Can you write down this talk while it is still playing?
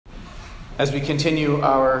As we continue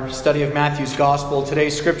our study of Matthew's Gospel,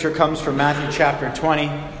 today's scripture comes from Matthew chapter 20,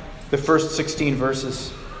 the first 16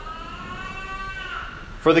 verses.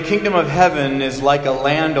 For the kingdom of heaven is like a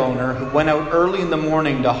landowner who went out early in the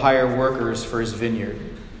morning to hire workers for his vineyard.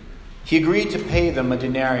 He agreed to pay them a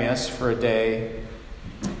denarius for a day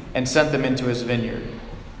and sent them into his vineyard.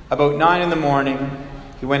 About 9 a.m,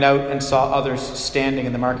 he went out and saw others standing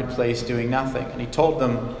in the marketplace doing nothing. And he told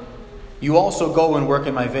them, "You also go and work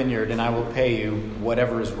in my vineyard, and I will pay you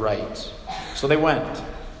whatever is right." So they went.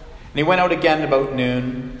 And he went out again about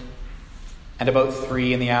noon, and about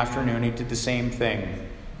 3 p.m. he did the same thing.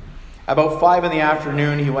 About 5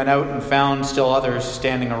 p.m. he went out and found still others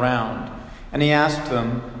standing around. And he asked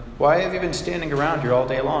them, "Why have you been standing around here all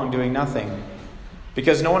day long doing nothing?"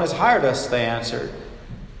 "Because no one has hired us," they answered.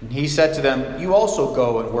 And he said to them, "You also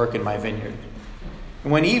go and work in my vineyard."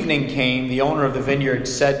 And when evening came, the owner of the vineyard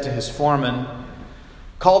said to his foreman,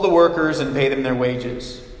 "Call the workers and pay them their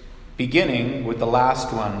wages, beginning with the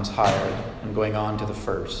last ones hired and going on to the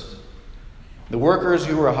first." The workers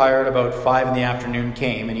who were hired about 5 p.m.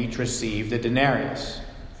 came, and each received a denarius.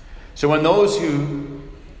 So when those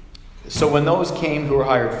came who were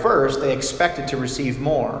hired first, they expected to receive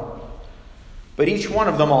more. But each one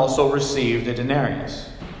of them also received a denarius.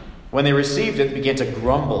 When they received it, they began to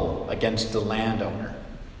grumble against the landowner.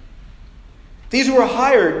 "These who were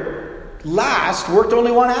hired last worked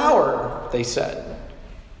only 1 hour," they said.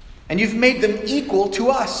 "And you've made them equal to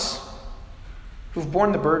us, who've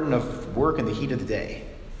borne the burden of work in the heat of the day."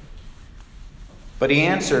 But he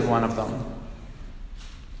answered one of them,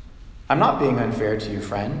 "I'm not being unfair to you,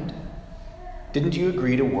 friend. Didn't you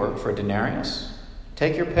agree to work for a denarius?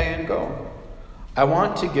 Take your pay and go. I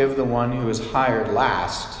want to give the one who is hired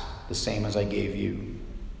last the same as I gave you.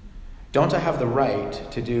 Don't I have the right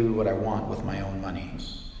to do what I want with my own money?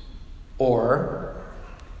 Or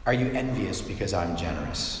are you envious because I'm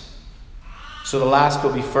generous? So the last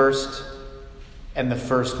will be first, and the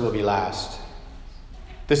first will be last."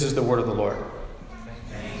 This is the word of the Lord.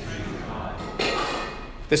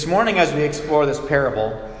 This morning, as we explore this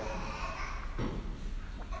parable,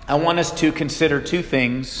 I want us to consider two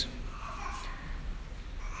things.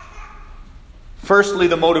 Firstly,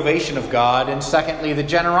 the motivation of God, and secondly, the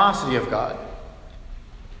generosity of God.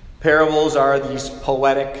 Parables are these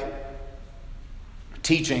poetic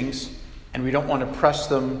teachings, and we don't want to press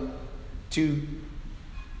them too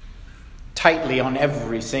tightly on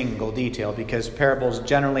every single detail, because parables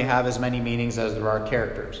generally have as many meanings as there are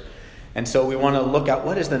characters. And so we want to look at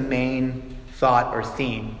what is the main thought or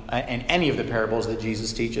theme in any of the parables that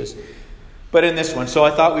Jesus teaches. But in this one, so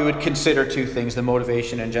I thought we would consider two things, the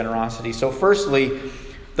motivation and generosity. So firstly,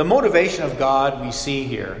 the motivation of God we see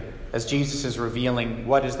here, as Jesus is revealing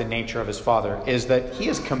what is the nature of his Father, is that he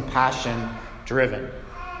is compassion-driven.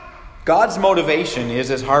 God's motivation is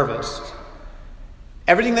his harvest.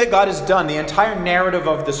 Everything that God has done, the entire narrative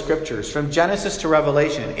of the Scriptures, from Genesis to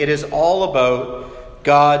Revelation, it is all about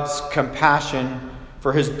God's compassion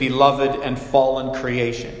for his beloved and fallen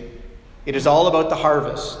creation. It is all about the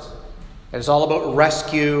harvest. It is all about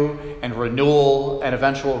rescue and renewal and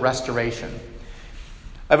eventual restoration.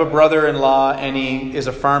 I have a brother-in-law, and he is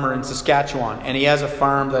a farmer in Saskatchewan, and he has a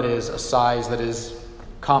farm that is a size that is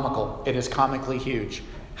comical. It is comically huge.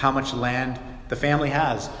 How much land the family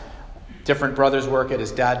has. Different brothers work it.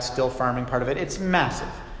 His dad's still farming part of it. It's massive.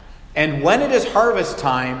 And when it is harvest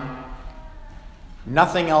time,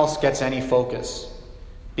 nothing else gets any focus,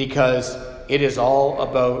 because it is all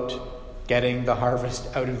about getting the harvest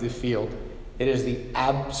out of the field. It is the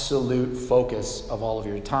absolute focus of all of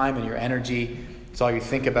your time and your energy. It's all you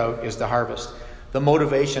think about is the harvest. The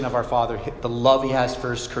motivation of our Father, the love he has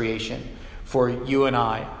for his creation, for you and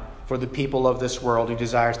I, for the people of this world he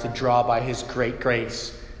desires to draw by his great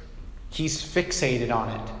grace. He's fixated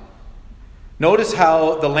on it. Notice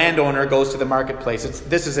how the landowner goes to the marketplace.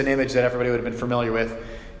 This is an image that everybody would have been familiar with.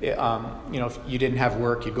 If you didn't have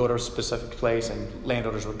work, you'd go to a specific place and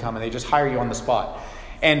landowners would come and they just hire you on the spot.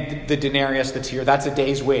 And the denarius that's here, that's a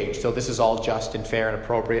day's wage. So this is all just and fair and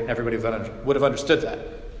appropriate, and everybody would have understood that.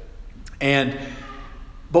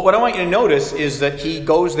 But what I want you to notice is that he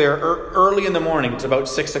goes there early in the morning. It's about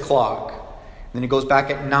 6 o'clock. Then he goes back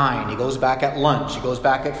at 9. He goes back at lunch. He goes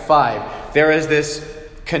back at 5. There is this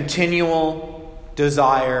continual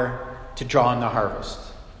desire to draw in the harvest.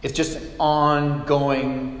 It's just an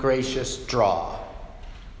ongoing, gracious draw.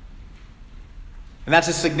 And that's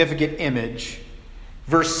a significant image.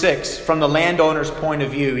 Verse 6, from the landowner's point of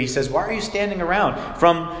view, he says, "Why are you standing around?"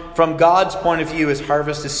 From God's point of view, his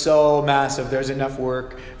harvest is so massive. There's enough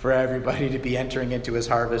work for everybody to be entering into his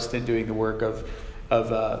harvest and doing the work of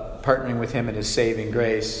partnering with him in his saving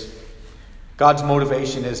grace. God's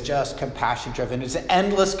motivation is just compassion-driven. It's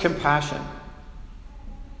endless compassion.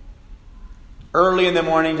 Early in the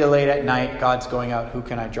morning to late at night, God's going out. Who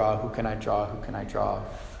can I draw? Who can I draw? Who can I draw? Who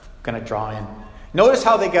can I draw in? Notice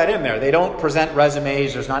how they got in there. They don't present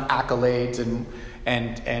resumes. There's not accolades and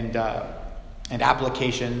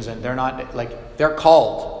applications, and they're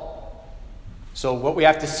called. So what we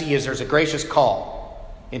have to see is there's a gracious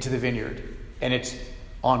call into the vineyard, and it's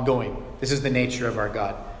ongoing. This is the nature of our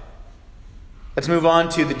God. Let's move on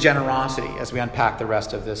to the generosity as we unpack the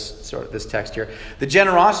rest of this text here. The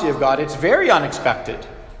generosity of God, it's very unexpected,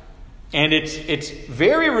 and it's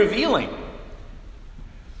very revealing.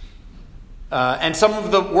 And some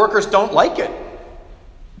of the workers don't like it,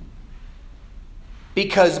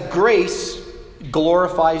 because grace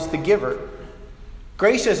glorifies the giver.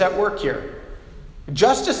 Grace is at work here.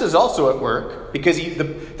 Justice is also at work, because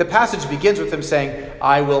the passage begins with him saying,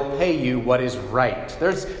 I will pay you what is right.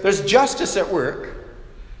 There's justice at work,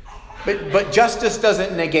 but justice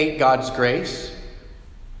doesn't negate God's grace,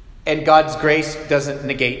 and God's grace doesn't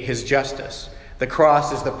negate his justice. The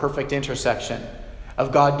cross is the perfect intersection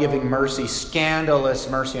of God giving mercy, scandalous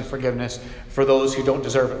mercy and forgiveness for those who don't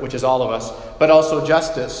deserve it, which is all of us, but also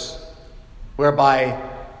justice, whereby,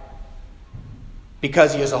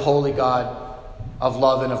 because he is a holy God of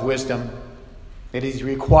love and of wisdom, that he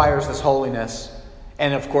requires this holiness.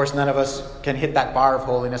 And of course, none of us can hit that bar of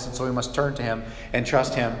holiness, and so we must turn to him and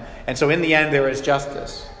trust him. And so in the end, there is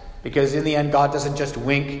justice. Because in the end, God doesn't just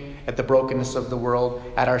wink at the brokenness of the world,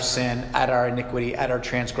 at our sin, at our iniquity, at our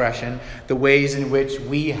transgression, the ways in which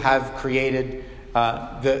we have created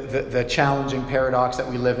the challenging paradox that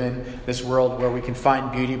we live in, this world where we can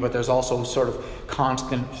find beauty, but there's also sort of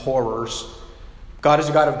constant horrors. God is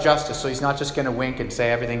a God of justice, so he's not just going to wink and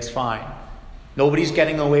say everything's fine. Nobody's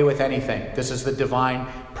getting away with anything. This is the divine,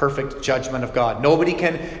 perfect judgment of God. Nobody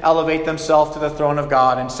can elevate themselves to the throne of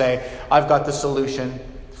God and say, I've got the solution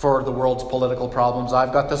for the world's political problems.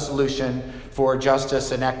 I've got the solution for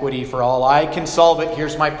justice and equity for all. I can solve it.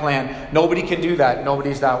 Here's my plan. Nobody can do that.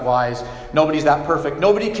 Nobody's that wise. Nobody's that perfect.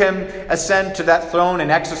 Nobody can ascend to that throne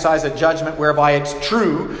and exercise a judgment whereby it's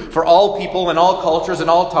true for all people and all cultures and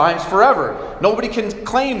all times forever. Nobody can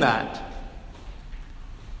claim that.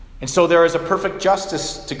 And so there is a perfect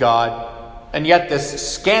justice to God, and yet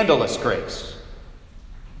this scandalous grace.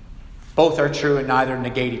 Both are true and neither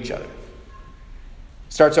negate each other.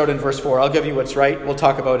 Starts out in verse 4. I'll give you what's right. We'll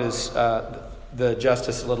talk about the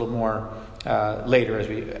justice a little more later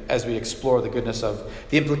as we explore the goodness of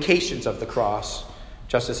the implications of the cross,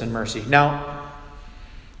 justice and mercy. Now,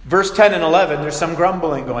 verse 10 and 11, there's some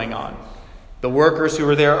grumbling going on. The workers who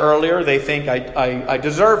were there earlier, they think, I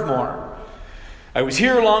deserve more. I was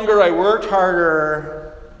here longer, I worked harder.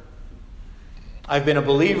 I've been a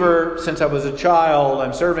believer since I was a child.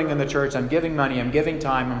 I'm serving in the church. I'm giving money. I'm giving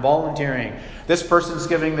time. I'm volunteering. This person's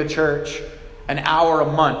giving the church an hour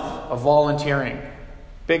a month of volunteering.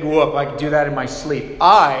 Big whoop. I can do that in my sleep.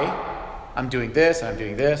 I'm doing this. I'm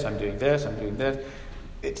doing this. I'm doing this. I'm doing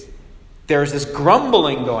this. There's this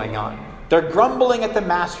grumbling going on. They're grumbling at the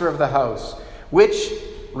master of the house, which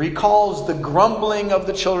recalls the grumbling of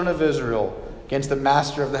the children of Israel against the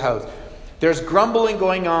master of the house. There's grumbling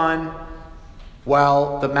going on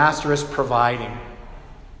while the master is providing.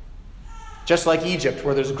 Just like Egypt,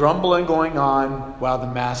 where there's grumbling going on while the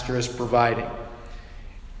master is providing.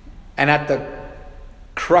 And at the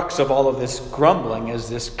crux of all of this grumbling is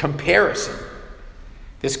this comparison.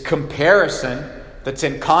 This comparison that's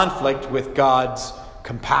in conflict with God's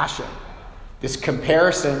compassion. This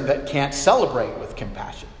comparison that can't celebrate with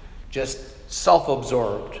compassion. Just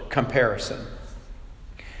self-absorbed comparison.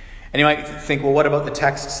 And you might think, well, what about the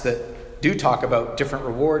texts that do talk about different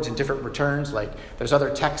rewards and different returns? Like there's other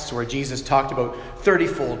texts where Jesus talked about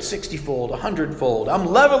 30-fold, 60-fold, 100-fold. I'm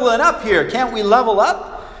leveling up here. Can't we level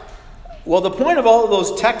up? Well, the point of all of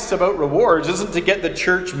those texts about rewards isn't to get the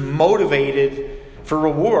church motivated for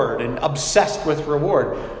reward and obsessed with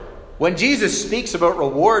reward. When Jesus speaks about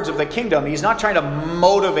rewards of the kingdom, he's not trying to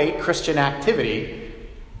motivate Christian activity.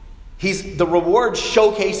 The reward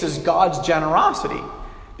showcases God's generosity.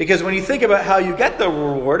 Because when you think about how you get the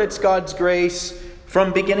reward, it's God's grace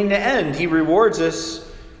from beginning to end. He rewards us.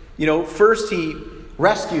 First he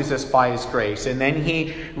rescues us by his grace. And then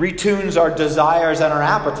he retunes our desires and our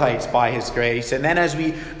appetites by his grace. And then as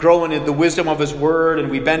we grow into the wisdom of his word and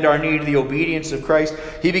we bend our knee to the obedience of Christ,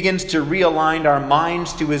 he begins to realign our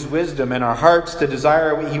minds to his wisdom and our hearts to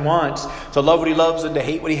desire what he wants, to love what he loves and to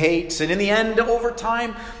hate what he hates. And in the end, over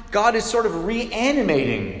time, God is sort of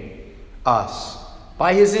reanimating us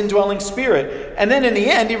by his indwelling spirit. And then in the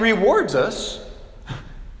end, he rewards us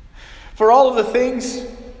for all of the things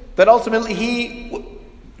that ultimately he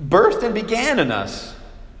birthed and began in us.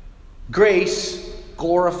 Grace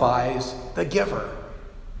glorifies the giver.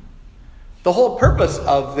 The whole purpose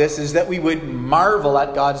of this is that we would marvel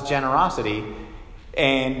at God's generosity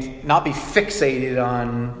and not be fixated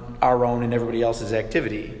on our own and everybody else's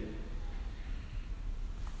activity.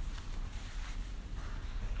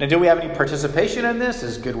 Now, do we have any participation in this?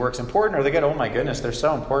 Is good works important? Or are they good? Oh my goodness, they're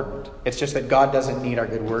so important. It's just that God doesn't need our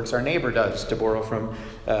good works. Our neighbor does, to borrow from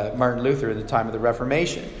Martin Luther at the time of the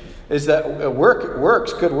Reformation. Is that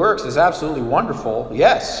good works is absolutely wonderful,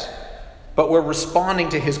 yes. But we're responding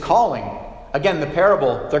to his calling. Again, the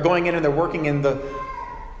parable, they're going in and they're working in the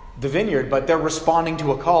vineyard, but they're responding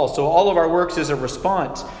to a call. So all of our works is a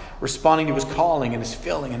response, responding to his calling and his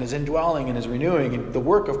filling and his indwelling and his renewing. And the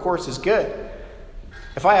work, of course, is good.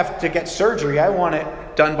 If I have to get surgery, I want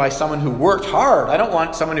it done by someone who worked hard. I don't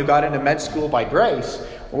want someone who got into med school by grace.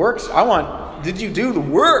 Did you do the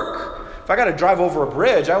work? If I got to drive over a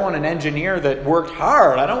bridge, I want an engineer that worked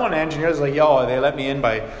hard. I don't want an engineer that's like, they let me in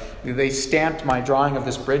they stamped my drawing of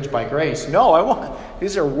this bridge by grace. No,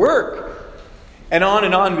 these are work. And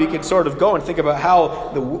on we could sort of go and think about how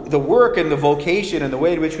the work and the vocation and the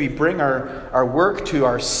way in which we bring our work to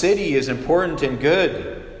our city is important and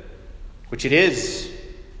good, which it is.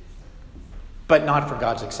 But not for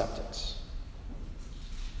God's acceptance.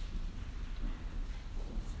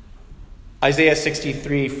 Isaiah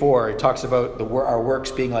 63:4 talks about our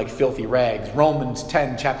works being like filthy rags. Romans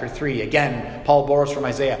 10, chapter 3, again, Paul borrows from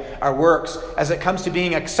Isaiah. Our works, as it comes to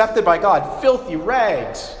being accepted by God, filthy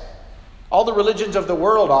rags. All the religions of the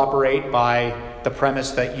world operate by the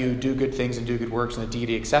premise that you do good things and do good works and the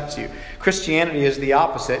deity accepts you. Christianity is the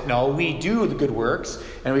opposite. No, we do the good works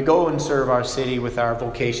and we go and serve our city with our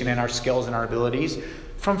vocation and our skills and our abilities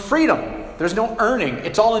from freedom. There's no earning.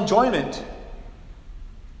 It's all enjoyment.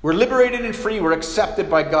 We're liberated and free. We're accepted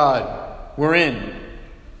by God. We're in.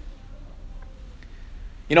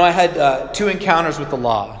 I had 2 encounters with the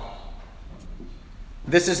law.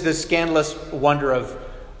 This is the scandalous wonder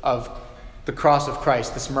of the cross of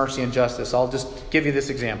Christ, this mercy and justice. I'll just give you this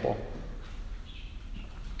example.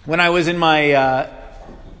 When I was when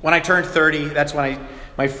I turned 30, that's when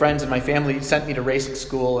my friends and my family sent me to racing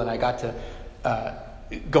school, and I got to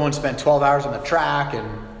go and spend 12 hours on the track and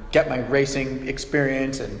get my racing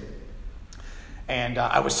experience, and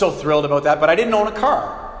I was so thrilled about that. But I didn't own a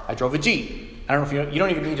car. I drove a Jeep. I don't know if you don't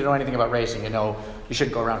even need to know anything about racing. You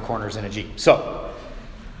shouldn't go around corners in a Jeep. So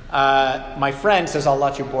my friend says, I'll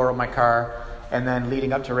let you borrow my car. And then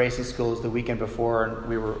leading up to racing school is the weekend before,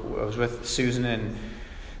 and I was with Susan and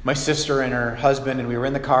my sister and her husband, and we were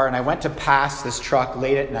in the car, and I went to pass this truck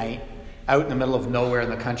late at night out in the middle of nowhere in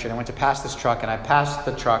the country. And I went to pass this truck, and I passed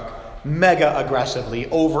the truck mega aggressively,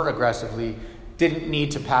 over aggressively, didn't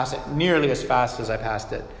need to pass it nearly as fast as I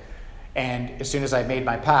passed it. And as soon as I made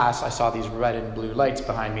my pass, I saw these red and blue lights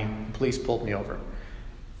behind me. The police pulled me over.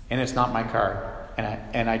 And it's not my car.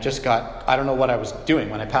 And I just I don't know what I was doing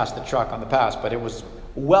when I passed the truck on the pass, but it was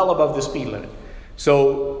well above the speed limit.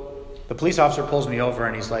 So the police officer pulls me over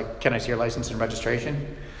and he's like, "Can I see your license and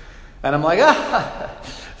registration?" And I'm like,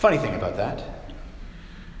 funny thing about that.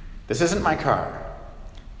 This isn't my car.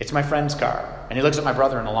 It's my friend's car. And he looks at my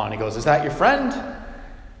brother-in-law and he goes, "Is that your friend?"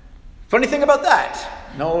 Funny thing about that.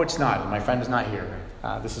 No, it's not. My friend is not here.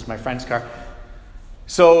 This is my friend's car.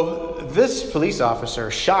 So this police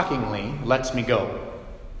officer shockingly lets me go.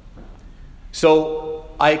 So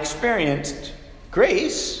I experienced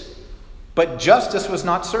grace, but justice was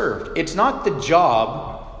not served. It's not the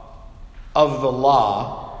job of the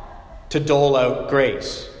law to dole out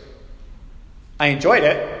grace. I enjoyed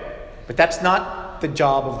it, but that's not the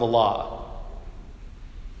job of the law.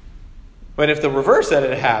 But if the reverse had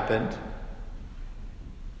happened,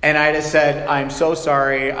 and I just said, "I'm so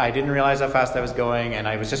sorry, I didn't realize how fast I was going, and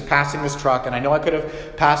I was just passing this truck, and I know I could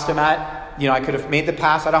have passed him at, I could have made the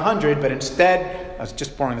pass at 100, but instead, I was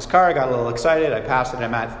just borrowing this car, I got a little excited, I passed it,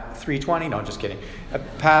 I'm at 320, no, just kidding. I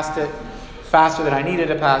passed it faster than I needed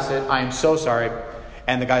to pass it, I'm so sorry."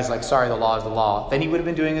 And the guy's like, "Sorry, the law is the law." Then he would have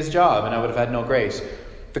been doing his job, and I would have had no grace.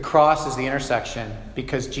 The cross is the intersection,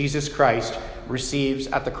 because Jesus Christ receives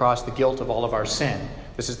at the cross the guilt of all of our sin.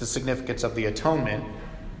 This is the significance of the atonement.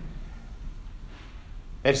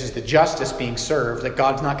 This is the justice being served, that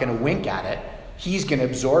God's not going to wink at it. He's going to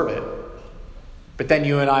absorb it. But then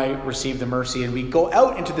you and I receive the mercy, and we go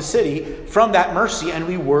out into the city from that mercy, and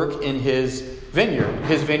we work in his vineyard.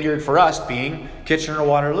 His vineyard for us being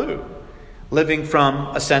Kitchener-Waterloo. Living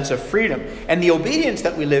from a sense of freedom. And the obedience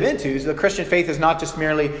that we live into, so the Christian faith is not just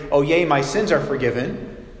merely, "Oh yay, my sins are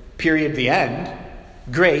forgiven," period, the end.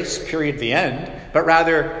 Grace, period, the end. but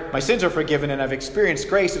rather my sins are forgiven and I've experienced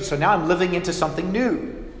grace, and so now I'm living into something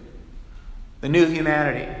new. The new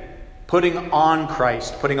humanity. Putting on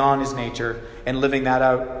Christ, putting on his nature, and living that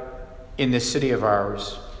out in this city of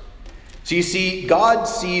ours. So you see, God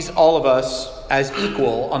sees all of us as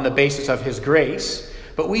equal on the basis of his grace,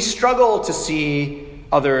 but we struggle to see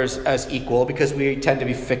others as equal because we tend to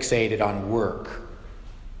be fixated on work.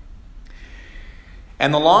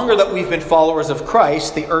 And the longer that we've been followers of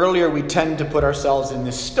Christ, the earlier we tend to put ourselves in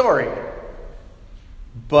this story.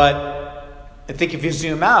 But I think if you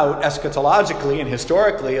zoom out eschatologically and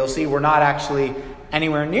historically, you'll see we're not actually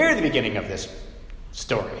anywhere near the beginning of this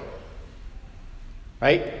story.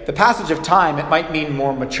 Right? The passage of time, it might mean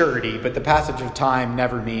more maturity, but the passage of time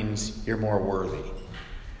never means you're more worthy.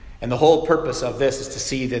 And the whole purpose of this is to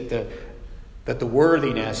see that the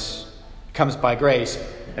worthiness comes by grace.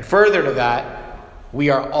 And further to that, we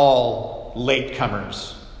are all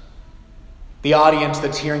latecomers. The audience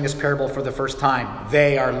that's hearing this parable for the first time,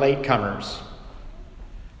 they are latecomers.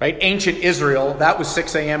 Right? Ancient Israel, that was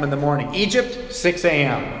 6 a.m. in the morning. Egypt, 6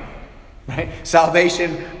 a.m. Right?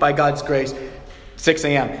 Salvation by God's grace, 6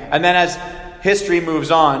 a.m. And then as history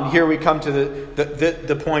moves on, here we come to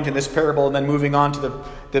the point in this parable, and then moving on to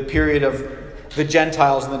the period of the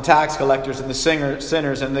Gentiles and the tax collectors and the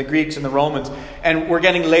sinners and the Greeks and the Romans. And we're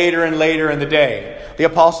getting later and later in the day. The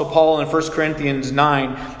Apostle Paul in 1 Corinthians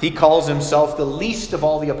 9, he calls himself the least of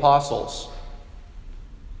all the apostles.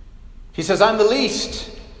 He says, I'm the least.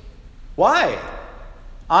 Why?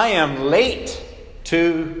 I am late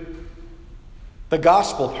to the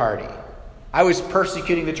gospel party. I was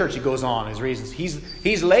persecuting the church. He goes on his reasons.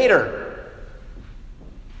 He's later.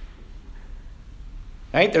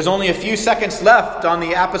 Right? There's only a few seconds left on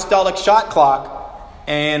the apostolic shot clock,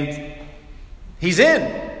 and he's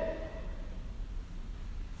in.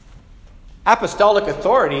 Apostolic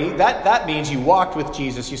authority, that means you walked with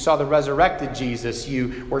Jesus, you saw the resurrected Jesus,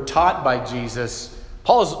 you were taught by Jesus.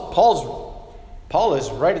 Paul is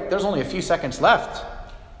right, there's only a few seconds left.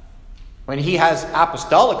 When he has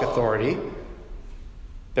apostolic authority,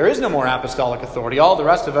 there is no more apostolic authority. All the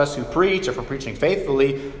rest of us who preach, if we're preaching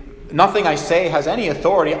faithfully, nothing I say has any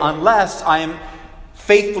authority unless I am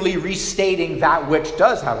faithfully restating that which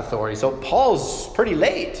does have authority. So Paul's pretty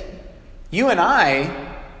late. You and I,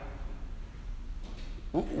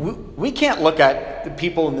 we can't look at the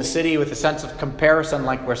people in the city with a sense of comparison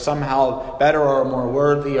like we're somehow better or more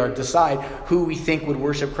worthy, or decide who we think would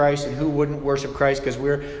worship Christ and who wouldn't worship Christ, because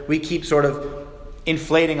we keep sort of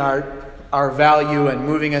inflating our value and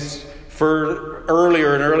moving us for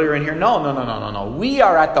earlier and earlier in here. No. We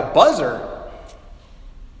are at the buzzer.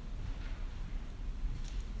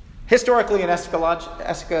 Historically and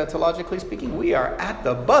eschatologically speaking, we are at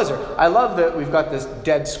the buzzer. I love that we've got this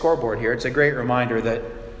dead scoreboard here. It's a great reminder that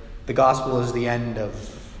the gospel is the end of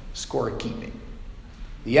scorekeeping.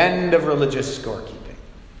 The end of religious scorekeeping.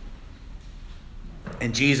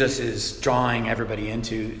 And Jesus is drawing everybody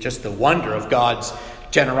into just the wonder of God's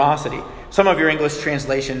generosity. Some of your English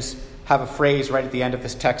translations have a phrase right at the end of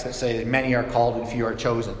this text that says, many are called and few are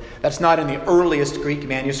chosen. That's not in the earliest Greek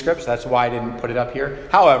manuscripts. That's why I didn't put it up here.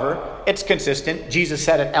 However, it's consistent. Jesus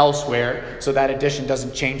said it elsewhere, so that addition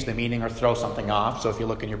doesn't change the meaning or throw something off. So if you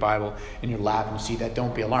look in your Bible in your lab and you see that,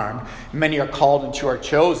 don't be alarmed. Many are called and few are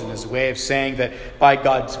chosen is a way of saying that by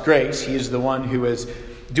God's grace, he is the one who is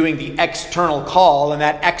doing the external call, and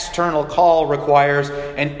that external call requires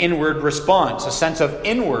an inward response, a sense of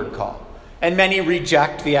inward call. And many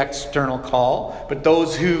reject the external call, but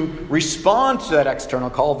those who respond to that external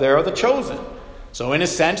call, they are the chosen. So in a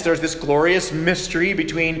sense, there's this glorious mystery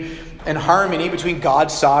and harmony between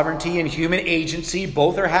God's sovereignty and human agency.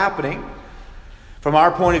 Both are happening. From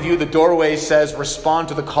our point of view, the doorway says respond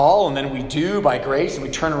to the call, and then we do by grace, and we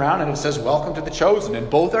turn around and it says welcome to the chosen, and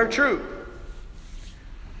both are true.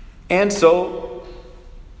 And so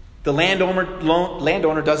the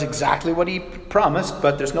landowner does exactly what he promised,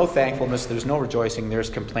 but there's no thankfulness, there's no rejoicing, there's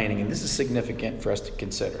complaining. And this is significant for us to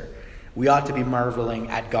consider. We ought to be marveling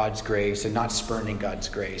at God's grace and not spurning God's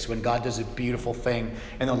grace. When God does a beautiful thing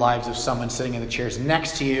in the lives of someone sitting in the chairs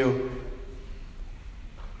next to you,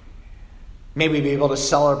 may we be able to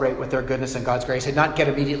celebrate with their goodness and God's grace and not get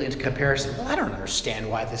immediately into comparison. Well, I don't understand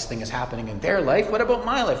why this thing is happening in their life. What about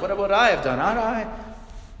my life? What about what I have done? How do I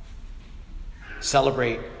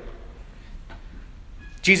celebrate?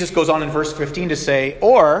 Jesus goes on in verse 15 to say,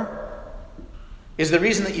 or is the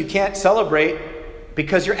reason that you can't celebrate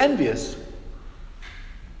because you're envious?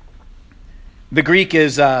 The Greek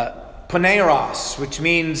is poneros, which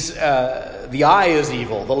means the eye is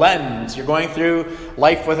evil, the lens. You're going through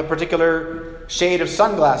life with a particular shade of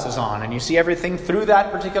sunglasses on, and you see everything through that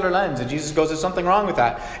particular lens. And Jesus goes, there's something wrong with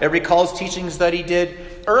that. It recalls teachings that he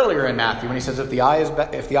did earlier in Matthew when he says, if the eye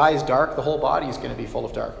is dark, the whole body is going to be full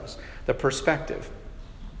of darkness. The perspective.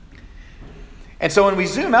 And so when we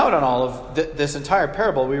zoom out on all of this entire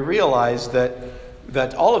parable, we realize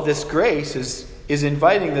that all of this grace is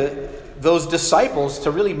inviting those disciples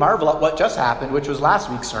to really marvel at what just happened, which was last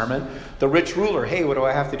week's sermon. The rich ruler, hey, what do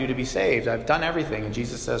I have to do to be saved? I've done everything. And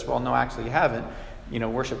Jesus says, well, no, actually you haven't.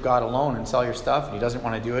 Worship God alone and sell your stuff. And he doesn't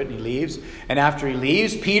want to do it, and he leaves. And after he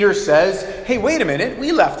leaves, Peter says, hey, wait a minute,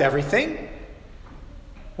 we left everything.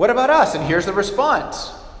 What about us? And here's the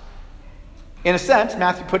response. In a sense,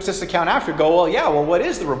 Matthew puts this account after, what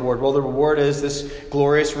is the reward? Well, the reward is this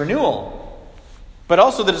glorious renewal. But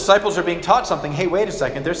also the disciples are being taught something. Hey, wait a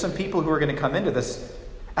second. There's some people who are going to come into this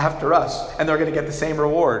after us, and they're going to get the same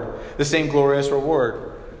reward, the same glorious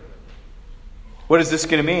reward. What is this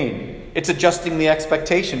going to mean? It's adjusting the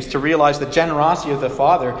expectations to realize the generosity of the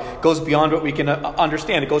Father goes beyond what we can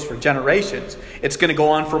understand. It goes for generations. It's going to go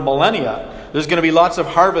on for millennia. There's going to be lots of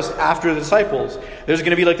harvest after the disciples. There's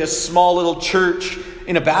going to be like this small little church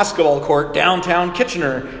in a basketball court downtown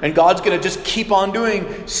Kitchener, and God's going to just keep on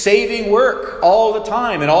doing saving work all the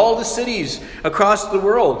time in all the cities across the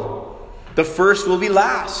world. The first will be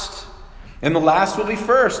last, and the last will be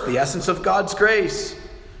first. The essence of God's grace.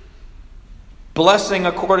 Blessing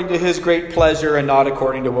according to his great pleasure and not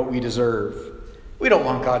according to what we deserve. We don't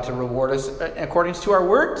want God to reward us according to our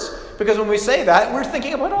works, because when we say that, we're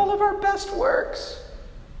thinking about all of our best works.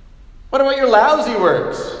 What about your lousy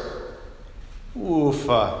works?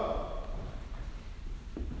 Oofa.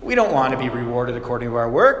 We don't want to be rewarded according to our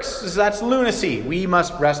works. That's lunacy. We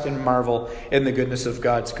must rest and marvel in the goodness of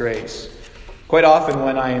God's grace. Quite often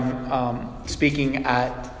when I'm speaking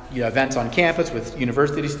at events on campus with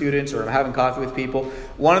university students, or I'm having coffee with people,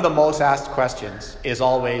 one of the most asked questions is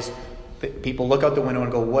always, people look out the window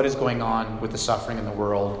and go, what is going on with the suffering in the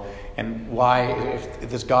world? And why, if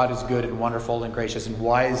this God is good and wonderful and gracious, and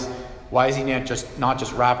why is he not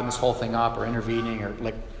just wrapping this whole thing up or intervening, or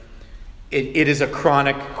like it is a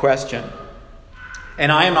chronic question.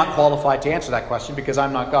 And I am not qualified to answer that question because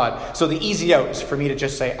I'm not God. So the easy out is for me to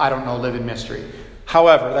just say, I don't know, live in mystery.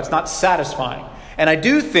 However, that's not satisfying. And I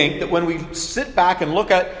do think that when we sit back and look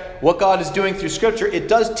at what God is doing through Scripture, it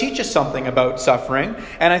does teach us something about suffering.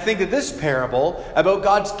 And I think that this parable about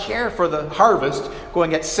God's care for the harvest,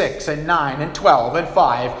 going at 6 and 9 and 12 and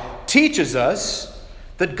 5, teaches us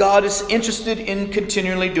that God is interested in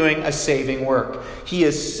continually doing a saving work. He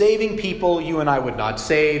is saving people you and I would not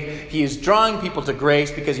save. He is drawing people to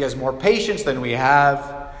grace because he has more patience than we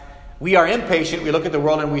have. We are impatient. We look at the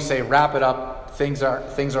world and we say, wrap it up. Things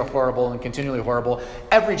are horrible and continually horrible.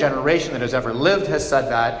 Every generation that has ever lived has said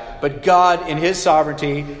that. But God, in his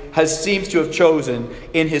sovereignty, seems to have chosen,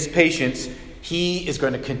 in his patience, he is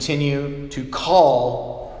going to continue to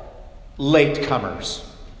call latecomers.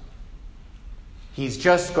 He's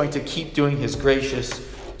just going to keep doing his gracious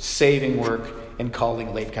saving work and calling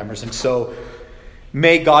latecomers. And so,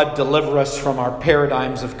 may God deliver us from our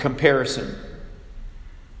paradigms of comparison.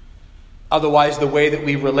 Otherwise, the way that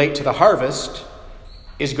we relate to the harvest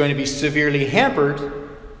is going to be severely hampered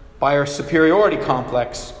by our superiority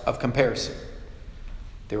complex of comparison.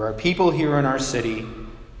 There are people here in our city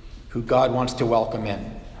who God wants to welcome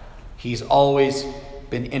in. He's always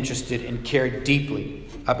been interested and cared deeply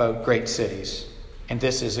about great cities. And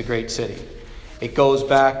this is a great city. It goes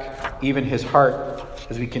back, even his heart,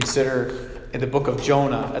 as we consider in the book of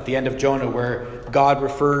Jonah, at the end of Jonah, where God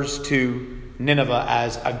refers to Nineveh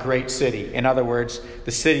as a great city. In other words,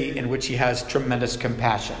 the city in which he has tremendous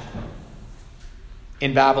compassion.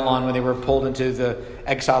 In Babylon, when they were pulled into the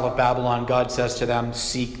exile of Babylon, God says to them,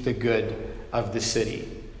 seek the good of the city.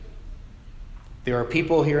 There are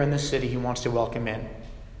people here in this city he wants to welcome in.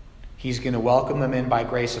 He's going to welcome them in by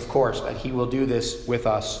grace, of course, but he will do this with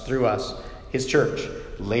us, through us, his church,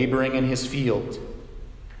 laboring in his field.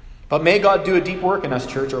 But may God do a deep work in us,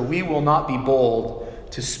 church, or we will not be bold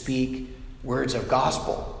to speak words of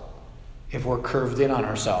gospel if we're curved in on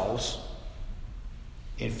ourselves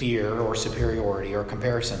in fear or superiority or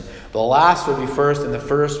comparison. The last will be first and the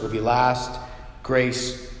first will be last.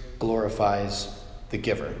 Grace glorifies the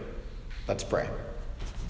giver. Let's pray.